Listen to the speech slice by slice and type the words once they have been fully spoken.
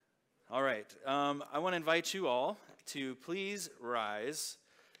All right. I want to invite you all to please rise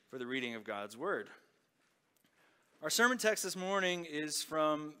for the reading of God's Word. Our sermon text this morning is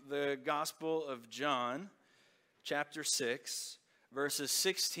from the Gospel of John, chapter 6, verses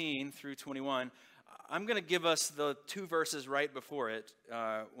 16 through 21. I'm going to give us the two verses right before it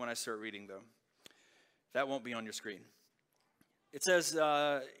when I start reading, though. That won't be on your screen. It says,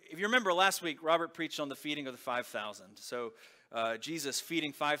 if you remember last week, Robert preached on the feeding of the 5,000. So Jesus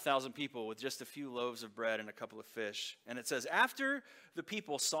feeding 5,000 people with just a few loaves of bread and a couple of fish. And it says, after the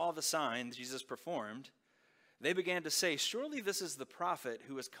people saw the sign Jesus performed, they began to say, surely this is the prophet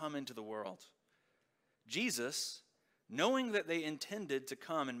who has come into the world. Jesus, knowing that they intended to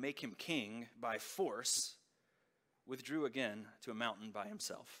come and make him king by force, withdrew again to a mountain by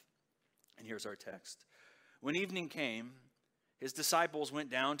himself. And here's our text. When evening came, his disciples went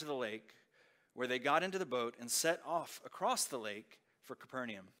down to the lake, where they got into the boat and set off across the lake for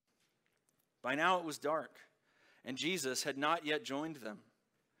Capernaum. By now it was dark, and Jesus had not yet joined them.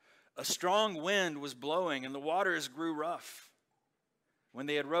 A strong wind was blowing, and the waters grew rough. When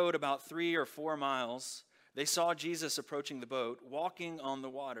they had rowed about 3 or 4 miles, they saw Jesus approaching the boat, walking on the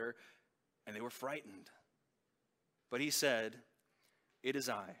water, and they were frightened. But he said, "It is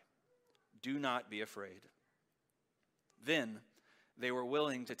I. Do not be afraid." Then they were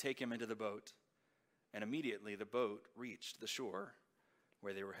willing to take him into the boat, and immediately the boat reached the shore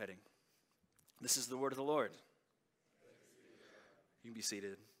where they were heading. This is the word of the Lord. You can be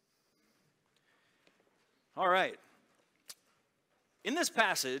seated. All right. In this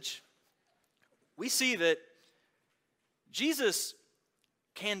passage, we see that Jesus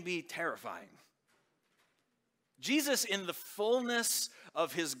can be terrifying. Jesus, in the fullness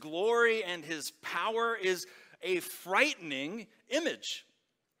of his glory and his power, is a frightening image.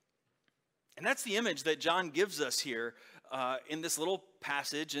 And that's the image that John gives us here in this little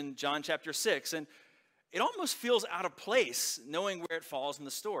passage in John chapter 6. And it almost feels out of place knowing where it falls in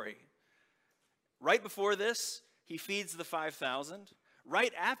the story. Right before this, he feeds the 5,000.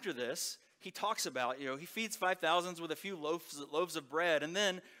 Right after this, he talks about, he feeds 5,000 with a few loaves of bread. And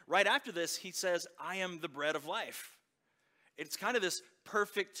then right after this, he says, I am the bread of life. It's kind of this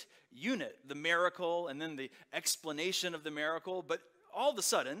perfect unit, the miracle and then the explanation of the miracle. But all of a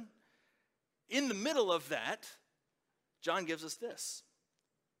sudden, in the middle of that, John gives us this.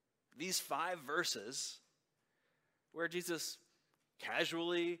 These 5 verses where Jesus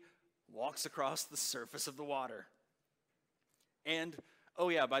casually walks across the surface of the water. And, oh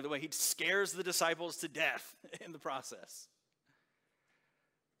yeah, by the way, he scares the disciples to death in the process.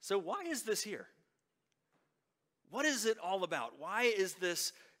 So why is this here? What is it all about? Why is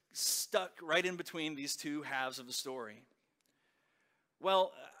this stuck right in between these two halves of the story?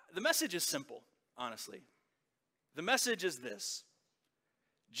 Well, the message is simple, honestly. The message is this: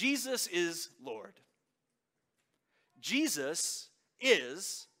 Jesus is Lord. Jesus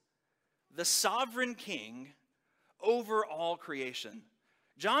is the sovereign king over all creation.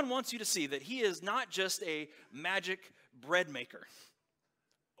 John wants you to see that he is not just a magic bread maker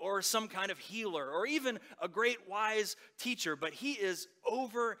or some kind of healer or even a great wise teacher, but he is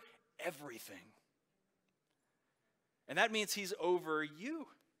over everything. And that means he's over you.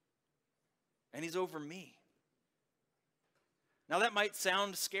 And he's over me. Now that might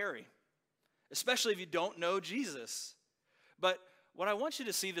sound scary, especially if you don't know Jesus. But what I want you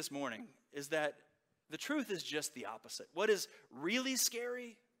to see this morning is that the truth is just the opposite. What is really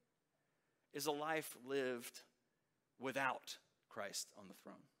scary is a life lived without Christ on the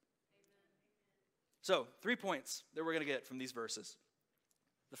throne. So, 3 points that we're going to get from these verses.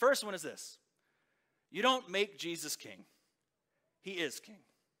 The first one is this: you don't make Jesus king. He is king.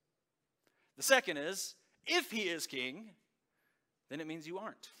 The second is, if he is king, then it means you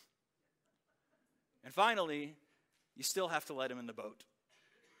aren't. And finally, you still have to let him in the boat.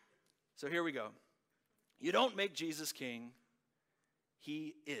 So here we go. You don't make Jesus king.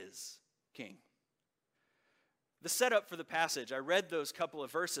 He is king. The setup for the passage, I read those couple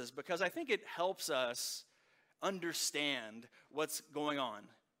of verses because I think it helps us understand what's going on.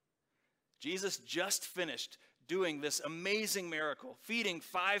 Jesus just finished doing this amazing miracle, feeding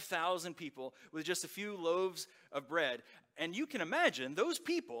 5,000 people with just a few loaves of bread. And you can imagine those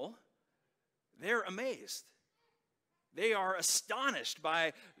people, they're amazed. They are astonished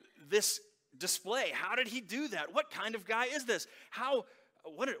by this display. How did he do that? What kind of guy is this?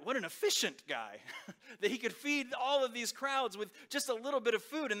 What an efficient guy that he could feed all of these crowds with just a little bit of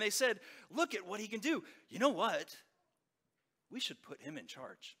food. And they said, look at what he can do. You know what? We should put him in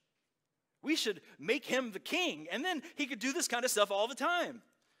charge. We should make him the king, and then he could do this kind of stuff all the time.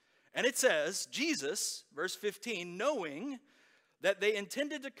 And it says, Jesus, verse 15, knowing that they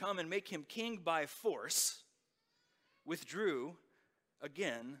intended to come and make him king by force, withdrew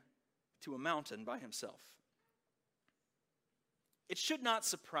again to a mountain by himself. It should not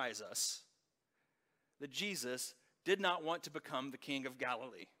surprise us that Jesus did not want to become the king of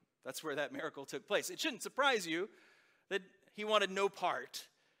Galilee. That's where that miracle took place. It shouldn't surprise you that he wanted no part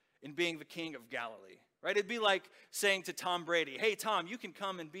in being the king of Galilee, right? It'd be like saying to Tom Brady, hey, Tom, you can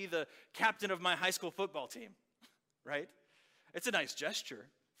come and be the captain of my high school football team, right? It's a nice gesture,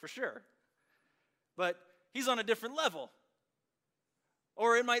 for sure. But he's on a different level.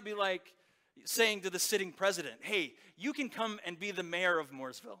 Or it might be like saying to the sitting president, hey, you can come and be the mayor of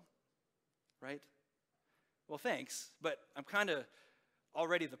Mooresville, right? Well, thanks, but I'm kind of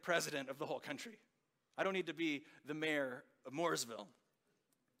already the president of the whole country. I don't need to be the mayor of Mooresville.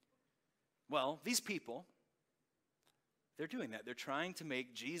 Well, these people, they're doing that. They're trying to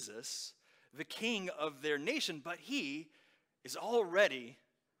make Jesus the king of their nation, but he is already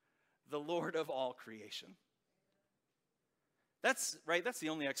the Lord of all creation. That's right. That's the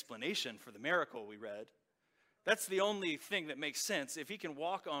only explanation for the miracle we read. That's the only thing that makes sense. If he can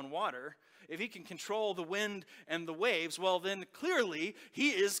walk on water, if he can control the wind and the waves, well, then clearly he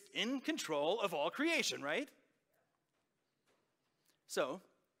is in control of all creation, right? So,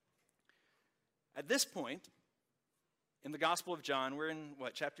 at this point in the Gospel of John, we're in,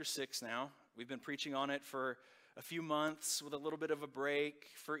 chapter 6 now. We've been preaching on it for a few months with a little bit of a break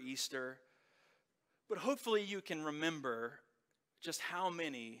for Easter. But hopefully you can remember just how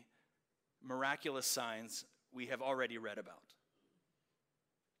many miraculous signs we have already read about.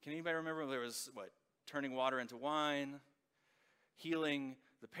 Can anybody remember? There was, turning water into wine, healing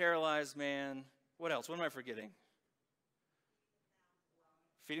the paralyzed man. What else? What am I forgetting?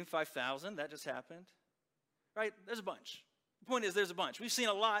 Feeding 5,000, that just happened. Right? There's a bunch. The point is there's a bunch. We've seen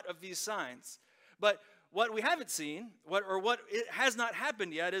a lot of these signs. But what we haven't seen, what it has not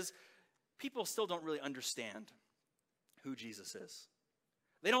happened yet, is people still don't really understand who Jesus is.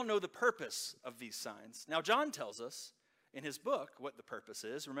 They don't know the purpose of these signs. Now, John tells us in his book what the purpose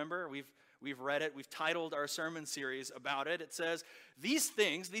is. Remember, we've read it. We've titled our sermon series about it. It says, these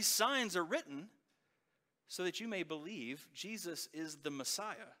things, these signs are written so that you may believe Jesus is the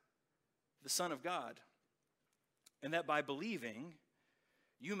Messiah, the Son of God, and that by believing,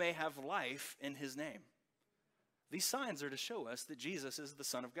 you may have life in his name. These signs are to show us that Jesus is the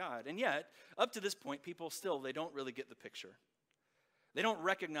Son of God. And yet, up to this point, people still, they don't really get the picture. They don't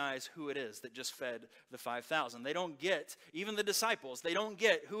recognize who it is that just fed the 5,000. They don't get, even the disciples, they don't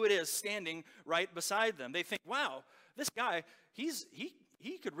get who it is standing right beside them. They think, wow, this guy,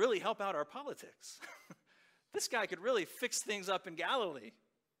 he could really help out our politics. This guy could really fix things up in Galilee.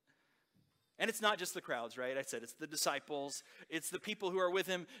 And it's not just the crowds, right? I said it's the disciples. It's the people who are with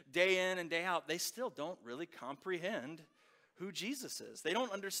him day in and day out. They still don't really comprehend who Jesus is. They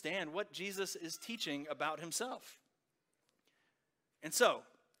don't understand what Jesus is teaching about himself. And so,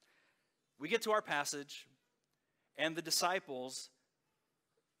 we get to our passage, and the disciples,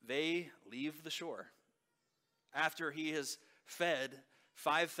 they leave the shore after he has fed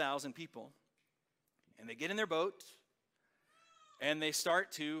 5,000 people. And they get in their boat, and they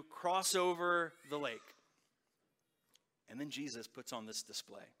start to cross over the lake. And then Jesus puts on this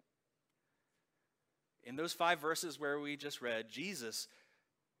display. In those 5 verses where we just read, Jesus,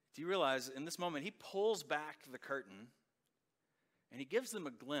 do you realize in this moment, he pulls back the curtain, and he gives them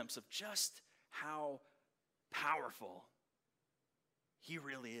a glimpse of just how powerful he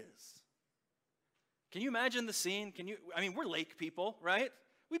really is. Can you imagine the scene? We're lake people, right?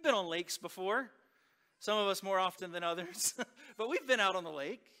 We've been on lakes before. Some of us more often than others. But we've been out on the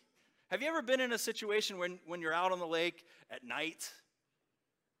lake. Have you ever been in a situation when you're out on the lake at night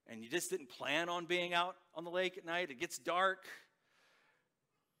and you just didn't plan on being out on the lake at night? It gets dark.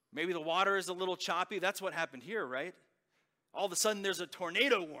 Maybe the water is a little choppy. That's what happened here, right? All of a sudden there's a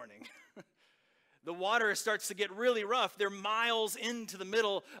tornado warning. The water starts to get really rough. They're miles into the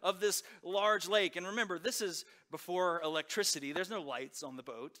middle of this large lake. And remember, this is before electricity. There's no lights on the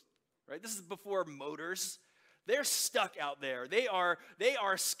boat. Right? This is before motors. They're stuck out there. They are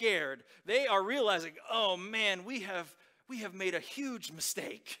scared. They are realizing, oh man, we have made a huge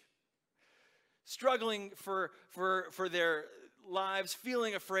mistake. Struggling for their lives,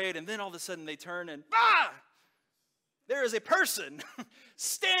 feeling afraid, and then all of a sudden they turn and there is a person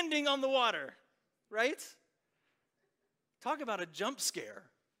standing on the water, right? Talk about a jump scare.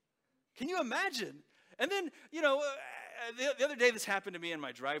 Can you imagine? And then, the other day this happened to me in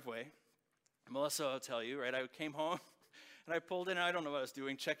my driveway. Melissa will tell you, right? I came home and I pulled in. I don't know what I was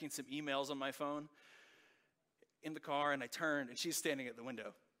doing, checking some emails on my phone in the car, and I turned and she's standing at the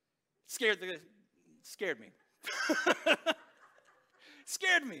window. Scared me.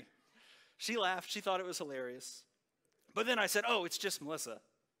 Scared me. She laughed. She thought it was hilarious. But then I said, oh, it's just Melissa.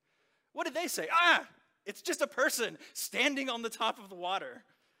 What did they say? It's just a person standing on the top of the water.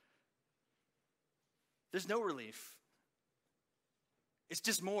 There's no relief. It's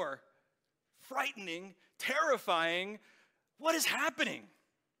just more frightening, terrifying. What is happening?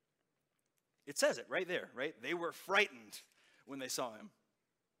 It says it right there, right? They were frightened when they saw him.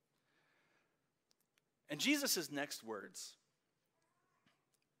 And Jesus' next words,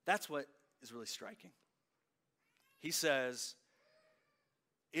 that's what is really striking. He says,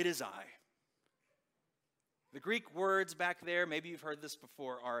 it is I. The Greek words back there, maybe you've heard this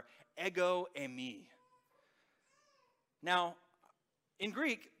before, are ego eimi. Now, in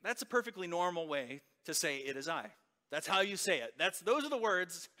Greek, that's a perfectly normal way to say it is I. That's how you say it. Those are the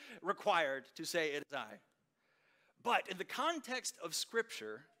words required to say it is I. But in the context of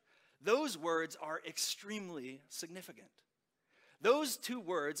Scripture, those words are extremely significant. Those two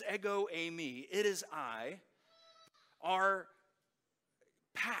words, ego eimi, it is I, are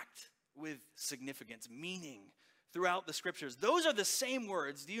packed with significance, meaning throughout the Scriptures. Those are the same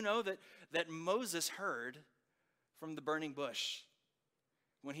words, do you know, that Moses heard from the burning bush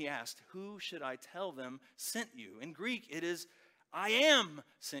when he asked, who should I tell them sent you? In Greek, it is, I am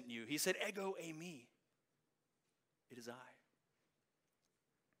sent you. He said, ego eimi. It is I.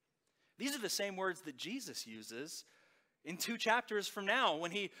 These are the same words that Jesus uses in 2 chapters from now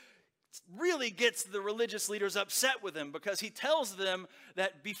when he really gets the religious leaders upset with him because he tells them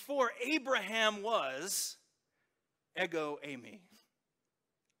that before Abraham was, ego eimi,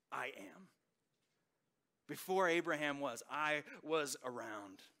 I am. Before Abraham was, I was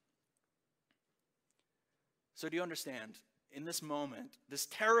around. So do you understand? In this moment, this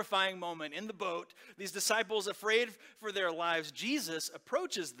terrifying moment in the boat, these disciples afraid for their lives, Jesus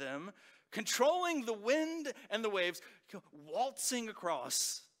approaches them, controlling the wind and the waves, waltzing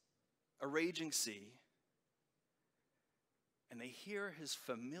across a raging sea. And they hear his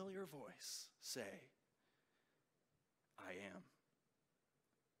familiar voice say, I am.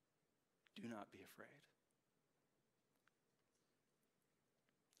 Do not be afraid.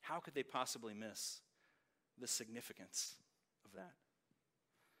 How could they possibly miss the significance of that?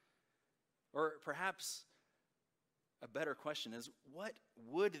 Or perhaps a better question is, what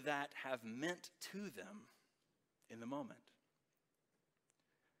would that have meant to them in the moment?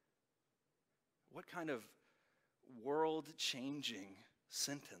 What kind of world-changing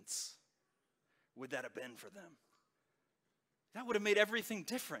sentence would that have been for them? That would have made everything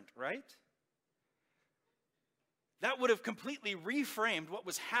different, right? That would have completely reframed what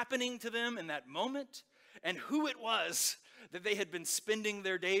was happening to them in that moment and who it was that they had been spending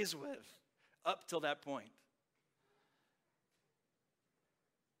their days with up till that point.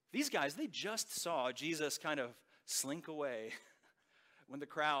 These guys, they just saw Jesus kind of slink away when the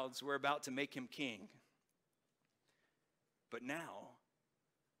crowds were about to make him king. But now,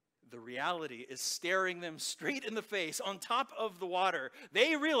 the reality is staring them straight in the face on top of the water.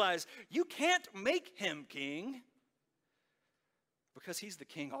 They realize you can't make him king because he's the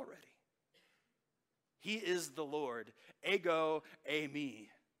king already. He is the Lord, ego eimi.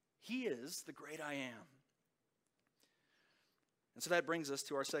 He is the great I am. And so that brings us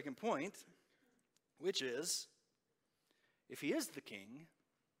to our second point, which is, if he is the king,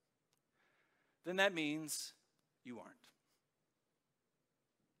 then that means you aren't.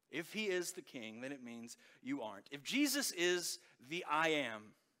 If he is the king, then it means you aren't. If Jesus is the I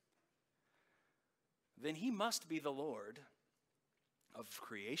am, then he must be the Lord of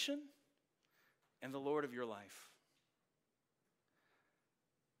creation and the Lord of your life.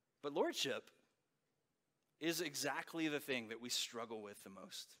 But lordship is exactly the thing that we struggle with the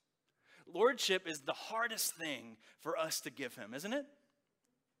most. Lordship is the hardest thing for us to give him, isn't it?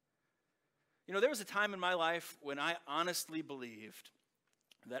 You know, there was a time in my life when I honestly believed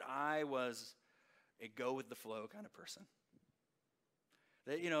that I was a go-with-the-flow kind of person.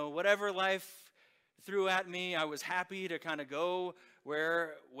 That, you know, whatever life threw at me, I was happy to kind of go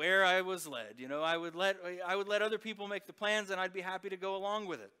where I was led. You know, I would let other people make the plans, and I'd be happy to go along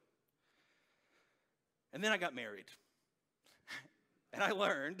with it. And then I got married. And I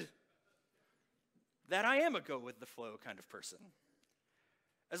learned that I am a go-with-the-flow kind of person.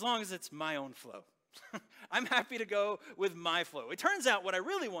 As long as it's my own flow. I'm happy to go with my flow. It turns out what I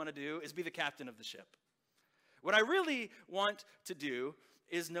really want to do is be the captain of the ship. What I really want to do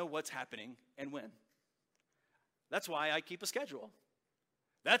is know what's happening and when. That's why I keep a schedule.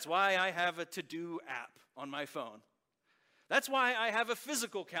 That's why I have a to-do app on my phone. That's why I have a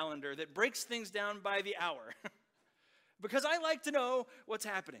physical calendar that breaks things down by the hour. Because I like to know what's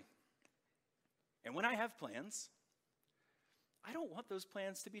happening. And when I have plans, I don't want those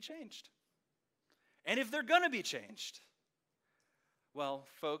plans to be changed. And if they're going to be changed, well,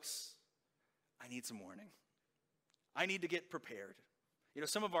 folks, I need some warning. I need to get prepared.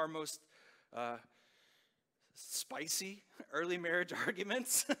 Some of our most spicy early marriage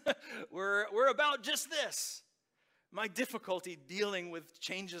arguments were about just this. My difficulty dealing with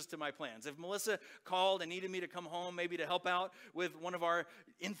changes to my plans. If Melissa called and needed me to come home, maybe to help out with one of our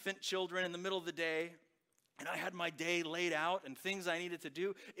infant children in the middle of the day, and I had my day laid out and things I needed to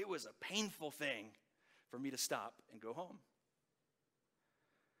do, it was a painful thing for me to stop and go home.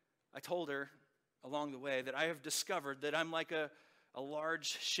 I told her along the way that I have discovered that I'm like a large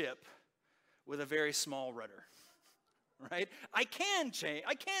ship with a very small rudder. Right? I can change,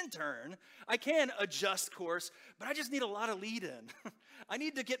 I can turn, I can adjust course, but I just need a lot of lead in. I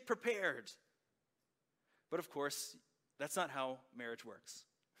need to get prepared. But of course, that's not how marriage works,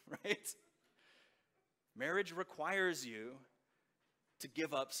 right? Marriage requires you to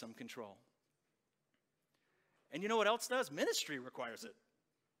give up some control. And you know what else does? Ministry requires it,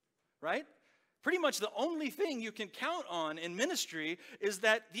 right? Pretty much the only thing you can count on in ministry is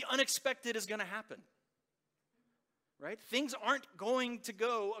that the unexpected is going to happen. Right? Things aren't going to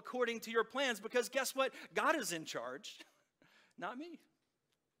go according to your plans because guess what? God is in charge, not me.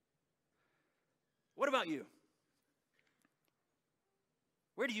 What about you?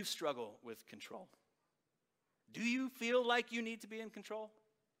 Where do you struggle with control? Do you feel like you need to be in control?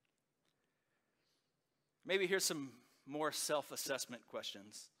 Maybe here's some more self-assessment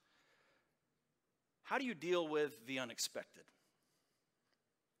questions. How do you deal with the unexpected?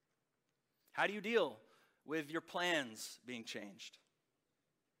 How do you deal with your plans being changed?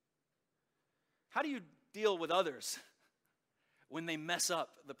 How do you deal with others when they mess up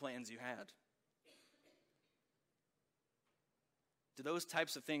the plans you had? Do those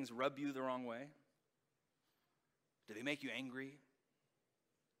types of things rub you the wrong way? Do they make you angry?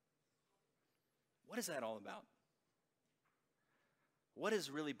 What is that all about? What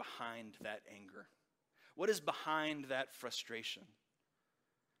is really behind that anger? What is behind that frustration?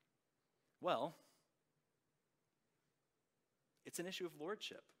 Well, it's an issue of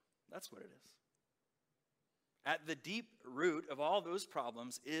lordship. That's what it is. At the deep root of all those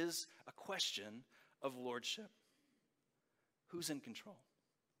problems is a question of lordship. Who's in control?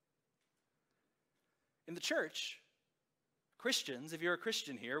 In the church, Christians, if you're a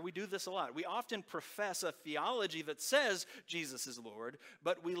Christian here, we do this a lot. We often profess a theology that says Jesus is Lord,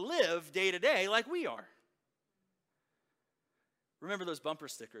 but we live day to day like we are. Remember those bumper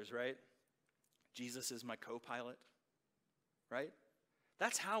stickers, right? Jesus is my co-pilot. Right?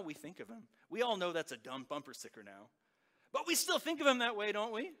 That's how we think of him. We all know that's a dumb bumper sticker now. But we still think of him that way,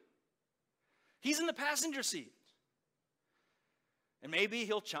 don't we? He's in the passenger seat. And maybe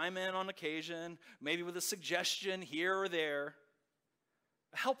he'll chime in on occasion, maybe with a suggestion here or there.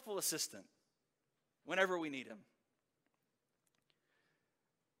 A helpful assistant whenever we need him.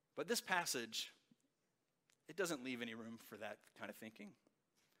 But this passage, it doesn't leave any room for that kind of thinking.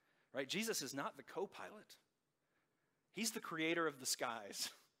 Right? Jesus is not the co-pilot. He's the creator of the skies.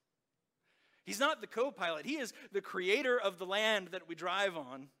 He's not the co-pilot. He is the creator of the land that we drive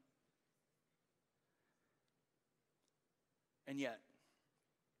on. And yet,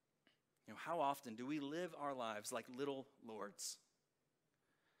 how often do we live our lives like little lords?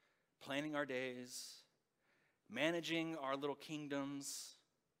 Planning our days, managing our little kingdoms,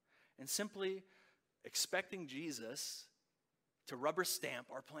 and simply expecting Jesus to rubber stamp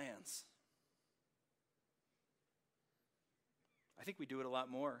our plans. I think we do it a lot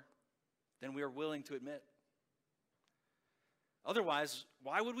more than we are willing to admit. Otherwise,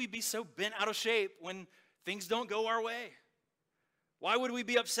 why would we be so bent out of shape when things don't go our way? Why would we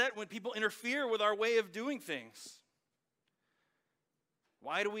be upset when people interfere with our way of doing things?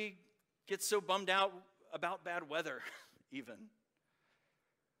 Why do we get so bummed out about bad weather, even?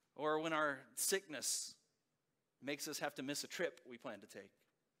 Or when our sickness makes us have to miss a trip we plan to take?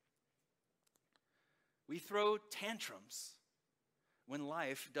 We throw tantrums when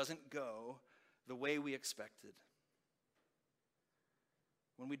life doesn't go the way we expected.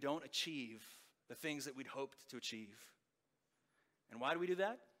 When we don't achieve the things that we'd hoped to achieve. And why do we do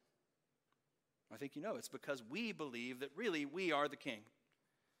that? I think you know, it's because we believe that really we are the king.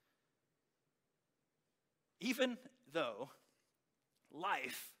 Even though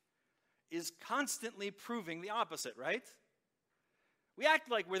life is constantly proving the opposite, right? We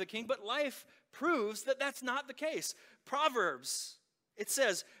act like we're the king, but life proves that that's not the case. Proverbs, it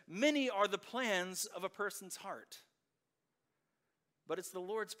says, many are the plans of a person's heart, but it's the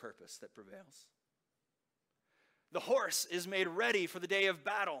Lord's purpose that prevails. The horse is made ready for the day of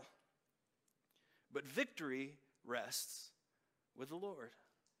battle, but victory rests with the Lord.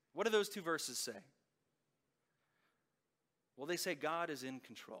 What do those two verses say? Well, they say God is in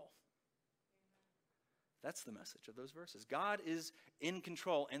control. That's the message of those verses. God is in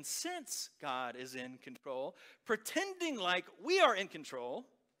control. And since God is in control, pretending like we are in control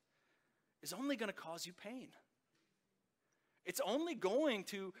is only going to cause you pain. It's only going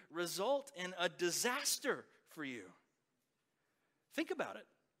to result in a disaster for you. Think about it.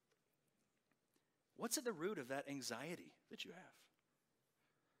 What's at the root of that anxiety that you have?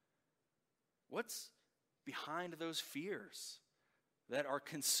 What's behind those fears that are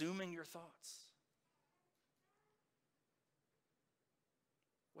consuming your thoughts?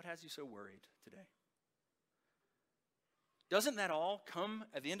 What has you so worried today? Doesn't that all come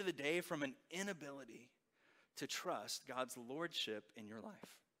at the end of the day from an inability to trust God's lordship in your life?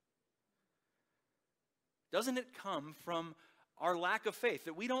 Doesn't it come from our lack of faith,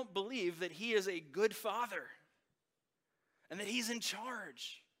 that we don't believe that He is a good Father and that He's in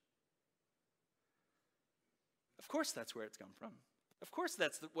charge? Of course that's where it's come from. Of course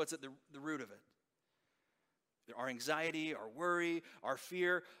that's what's at the root of it. Our anxiety, our worry, our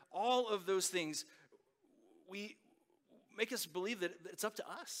fear, all of those things, we make us believe that it's up to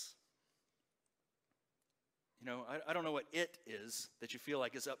us. You know, I don't know what it is that you feel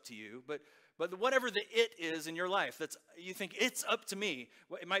like is up to you, but whatever the it is in your life, that's you think it's up to me.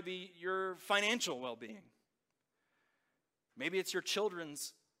 It might be your financial well-being. Maybe it's your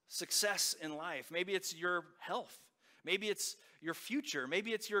children's success in life. Maybe it's your health. Maybe it's your future.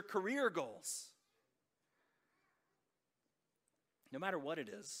 Maybe it's your career goals. No matter what it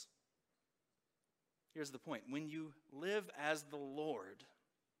is, here's the point. When you live as the Lord,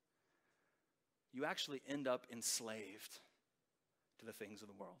 you actually end up enslaved to the things of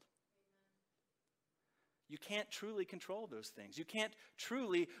the world. You can't truly control those things. You can't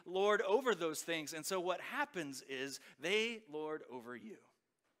truly lord over those things. And so what happens is they lord over you.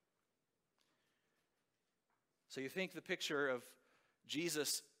 So you think the picture of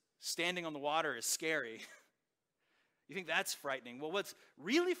Jesus standing on the water is scary. You think that's frightening. Well, what's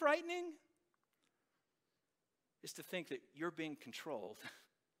really frightening is to think that you're being controlled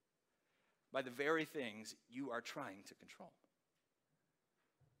by the very things you are trying to control.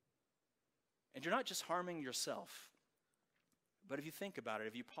 And you're not just harming yourself, but if you think about it,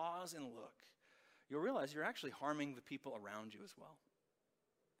 if you pause and look, you'll realize you're actually harming the people around you as well.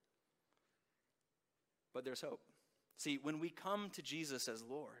 But there's hope. See, when we come to Jesus as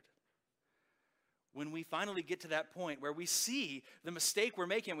Lord, when we finally get to that point where we see the mistake we're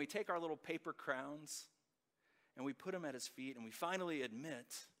making, we take our little paper crowns and we put them at His feet and we finally admit,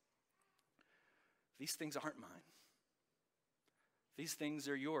 these things aren't mine. These things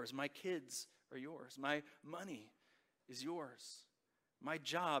are yours. My kids are yours. My money is yours. My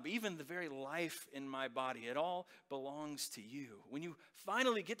job, even the very life in my body, it all belongs to you. When you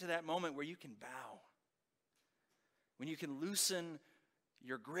finally get to that moment where you can bow, when you can loosen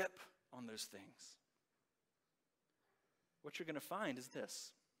your grip on those things, what you're going to find is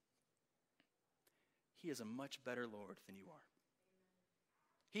this. He is a much better Lord than you are.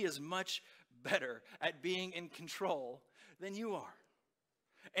 He is much better at being in control than you are.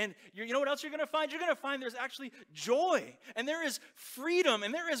 And you know what else you're going to find? You're going to find there's actually joy, and there is freedom,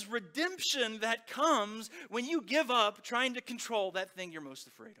 and there is redemption that comes when you give up trying to control that thing you're most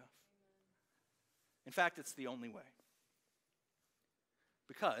afraid of. In fact, it's the only way.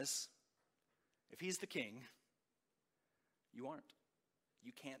 Because if He's the king, you aren't.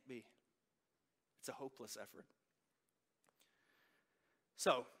 You can't be. It's a hopeless effort.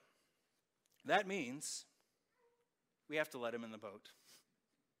 So, that means we have to let Him in the boat.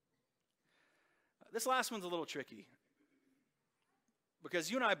 This last one's a little tricky,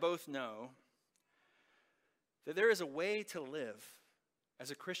 because you and I both know that there is a way to live as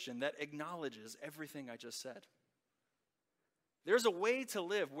a Christian that acknowledges everything I just said. There's a way to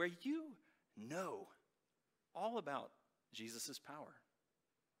live where you know all about Jesus' power,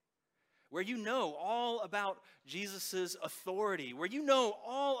 where you know all about Jesus' authority, where you know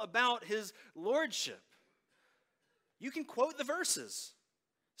all about His lordship. You can quote the verses.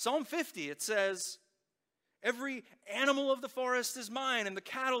 Psalm 50, it says, "Every animal of the forest is mine, and the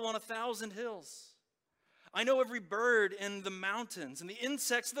cattle on 1,000 hills. I know every bird in the mountains, and the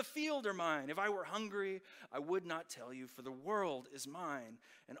insects of the field are mine. If I were hungry, I would not tell you, for the world is mine,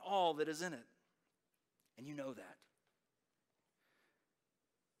 and all that is in it." And you know that.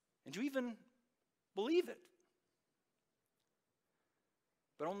 And you even believe it,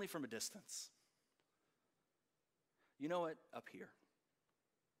 but only from a distance. You know it up here.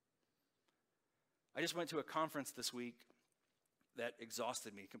 I just went to a conference this week that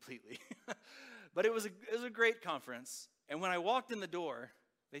exhausted me completely. But it was a great conference. And when I walked in the door,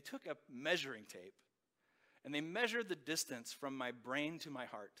 they took a measuring tape and they measured the distance from my brain to my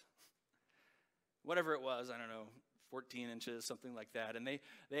heart. Whatever it was, I don't know, 14 inches, something like that. And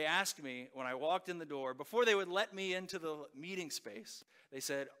they asked me when I walked in the door, before they would let me into the meeting space, they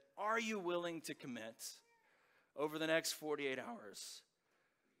said, "Are you willing to commit over the next 48 hours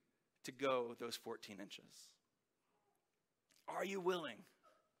to go those 14 inches? Are you willing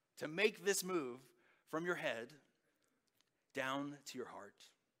to make this move from your head down to your heart?"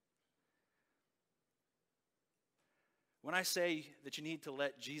 When I say that you need to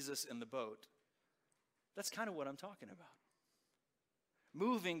let Jesus in the boat, that's kind of what I'm talking about.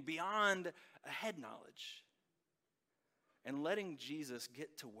 Moving beyond a head knowledge and letting Jesus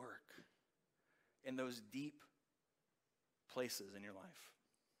get to work in those deep places in your life.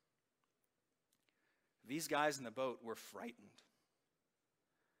 These guys in the boat were frightened.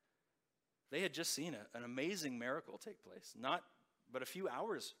 They had just seen an amazing miracle take place, not but a few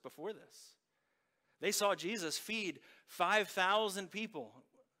hours before this. They saw Jesus feed 5,000 people.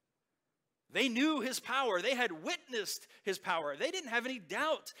 They knew his power. They had witnessed his power. They didn't have any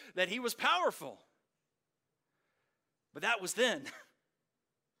doubt that he was powerful. But that was then.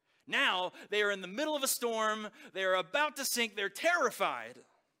 Now they are in the middle of a storm. They are about to sink. They're terrified.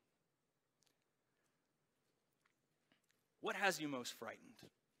 What has you most frightened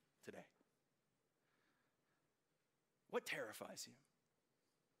today? What terrifies you?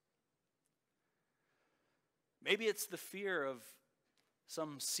 Maybe it's the fear of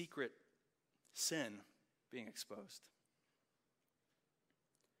some secret sin being exposed.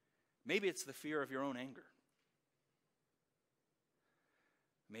 Maybe it's the fear of your own anger.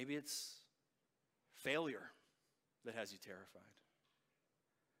 Maybe it's failure that has you terrified.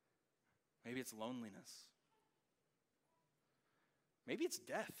 Maybe it's loneliness. Maybe it's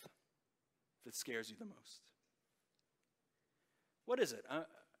death that scares you the most. What is it?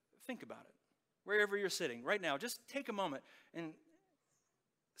 Think about it. Wherever you're sitting right now, just take a moment and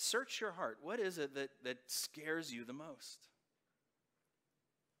search your heart. What is it that scares you the most?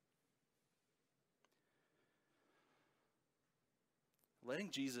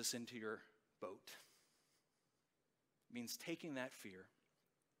 Letting Jesus into your boat means taking that fear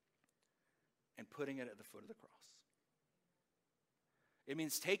and putting it at the foot of the cross. It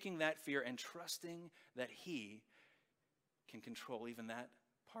means taking that fear and trusting that he can control even that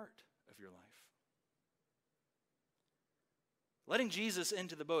part of your life. Letting Jesus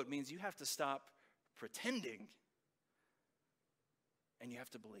into the boat means you have to stop pretending and you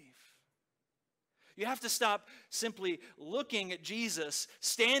have to believe. You have to stop simply looking at Jesus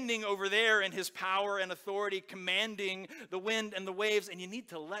standing over there in his power and authority, commanding the wind and the waves, and you need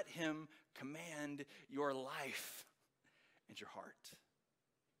to let him command your life and your heart.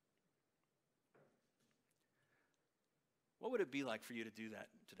 What would it be like for you to do that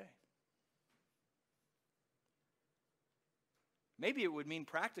today? Maybe it would mean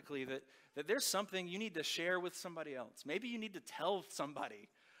practically that there's something you need to share with somebody else. Maybe you need to tell somebody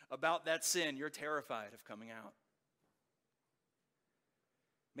about that sin you're terrified of coming out.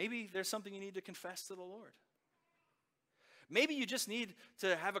 Maybe there's something you need to confess to the Lord. Maybe you just need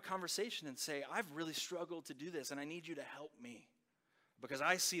to have a conversation and say, I've really struggled to do this and I need you to help me because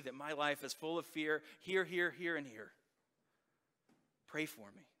I see that my life is full of fear here, here, here, and here. Pray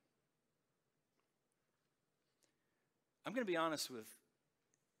for me. I'm going to be honest with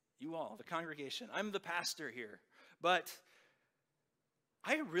you all, the congregation. I'm the pastor here, but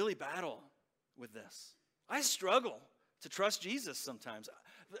I really battle with this. I struggle to trust Jesus sometimes.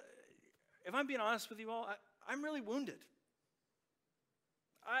 If I'm being honest with you all, I'm really wounded.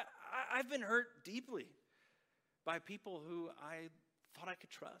 I've been hurt deeply by people who I thought I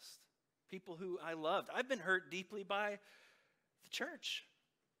could trust, people who I loved. I've been hurt deeply by the church.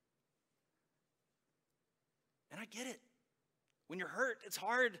 And I get it. When you're hurt, it's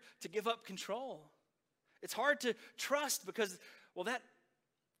hard to give up control. It's hard to trust because, well, that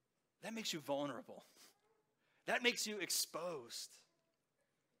makes you vulnerable. That makes you exposed.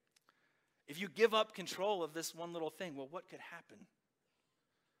 If you give up control of this one little thing, well, what could happen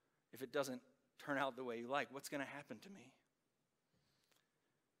if it doesn't turn out the way you like? What's going to happen to me?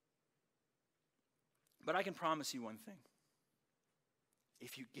 But I can promise you one thing.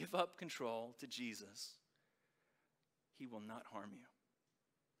 If you give up control to Jesus, he will not harm you.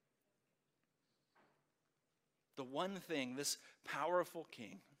 The one thing, this powerful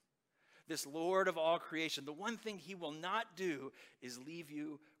king, this Lord of all creation, the one thing he will not do is leave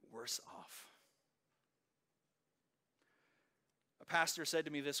you worse off. A pastor said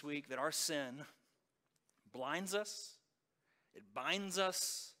to me this week that our sin blinds us, it binds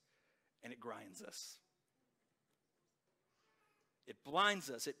us, and it grinds us. It blinds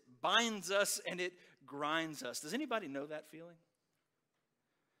us, it binds us, and it grinds us. Does anybody know that feeling?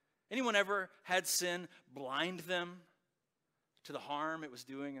 Anyone ever had sin blind them to the harm it was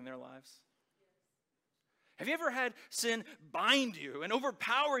doing in their lives? Have you ever had sin bind you and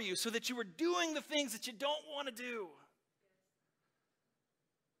overpower you so that you were doing the things that you don't want to do?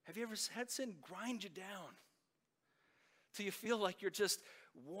 Have you ever had sin grind you down till you feel like you're just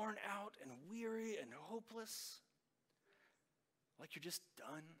worn out and weary and hopeless? Like you're just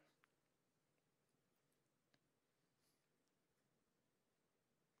done?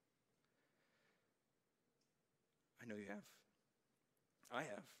 I know you have. I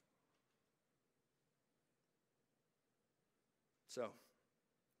have. So,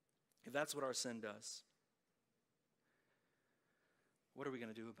 if that's what our sin does, what are we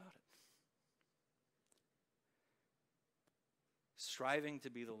going to do about it? Striving to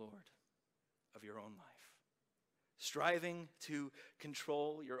be the Lord of your own life. Striving to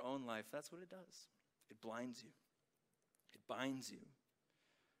control your own life. That's what it does. It blinds you. It binds you.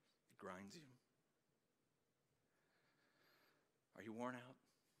 It grinds you. Are you worn out?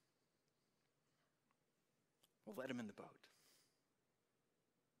 Well, let him in the boat.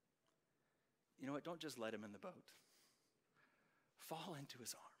 You know what? Don't just let him in the boat. Fall into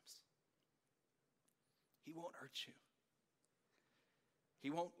his arms. He won't hurt you. He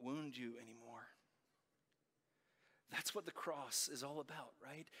won't wound you anymore. That's what the cross is all about,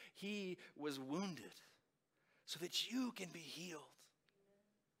 right? He was wounded so that you can be healed.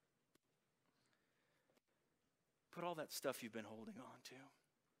 Put all that stuff you've been holding on to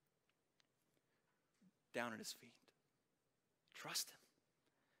down at his feet. Trust him.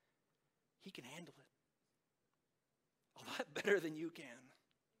 He can handle it a lot better than you can.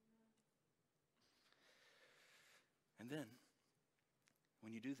 And then,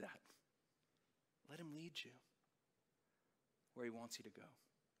 when you do that, let him lead you where he wants you to go.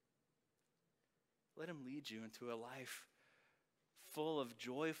 Let him lead you into a life full of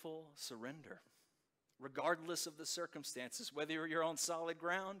joyful surrender, regardless of the circumstances, whether you're on solid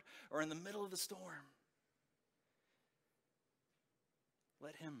ground or in the middle of the storm.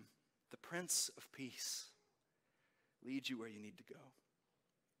 Let him, the Prince of Peace, lead you where you need to go.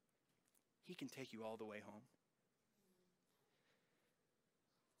 He can take you all the way home.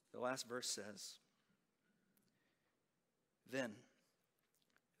 The last verse says, then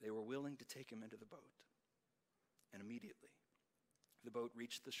they were willing to take him into the boat, and immediately the boat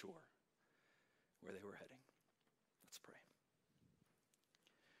reached the shore where they were heading. Let's pray.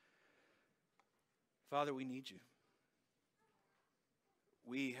 Father, we need you.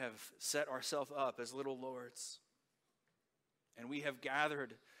 We have set ourselves up as little lords, and we have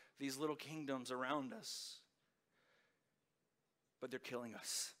gathered these little kingdoms around us, but they're killing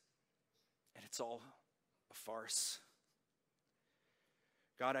us, and it's all a farce.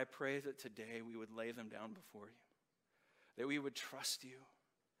 God, I pray that today we would lay them down before you, that we would trust you,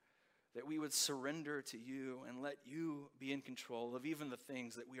 that we would surrender to you and let you be in control of even the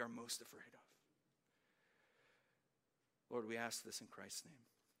things that we are most afraid of. Lord, we ask this in Christ's name.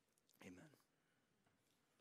 Amen.